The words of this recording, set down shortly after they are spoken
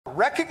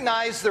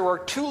Recognize there are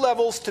two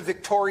levels to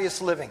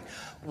victorious living.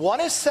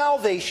 One is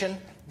salvation,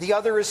 the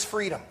other is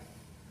freedom.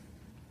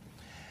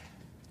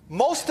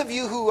 Most of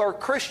you who are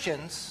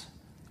Christians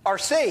are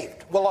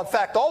saved. Well, in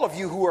fact, all of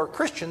you who are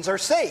Christians are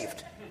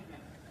saved.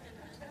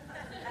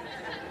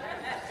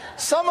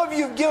 Some of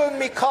you have given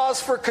me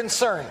cause for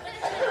concern.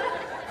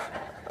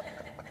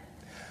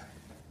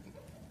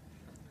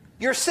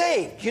 You're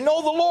saved. You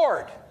know the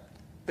Lord.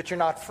 But you're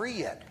not free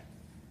yet.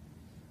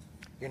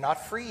 You're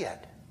not free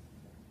yet.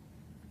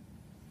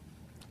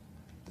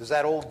 There's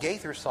that old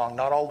Gaither song,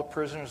 not all the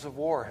prisoners of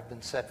war have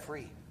been set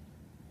free.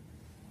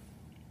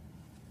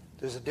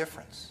 There's a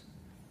difference.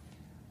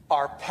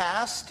 Our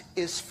past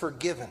is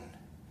forgiven,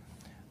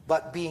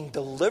 but being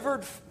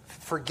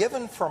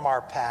forgiven from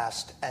our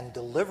past and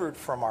delivered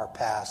from our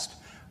past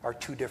are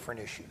two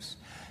different issues.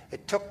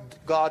 It took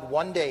God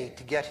one day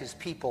to get his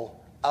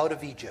people out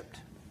of Egypt.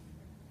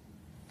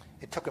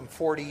 It took him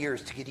 40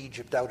 years to get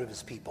Egypt out of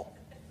his people.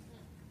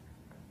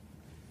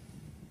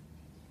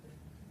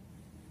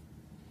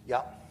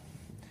 Yeah.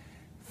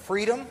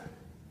 Freedom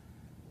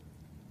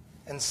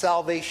and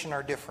salvation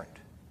are different.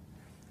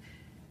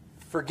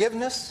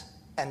 Forgiveness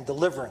and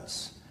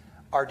deliverance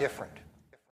are different.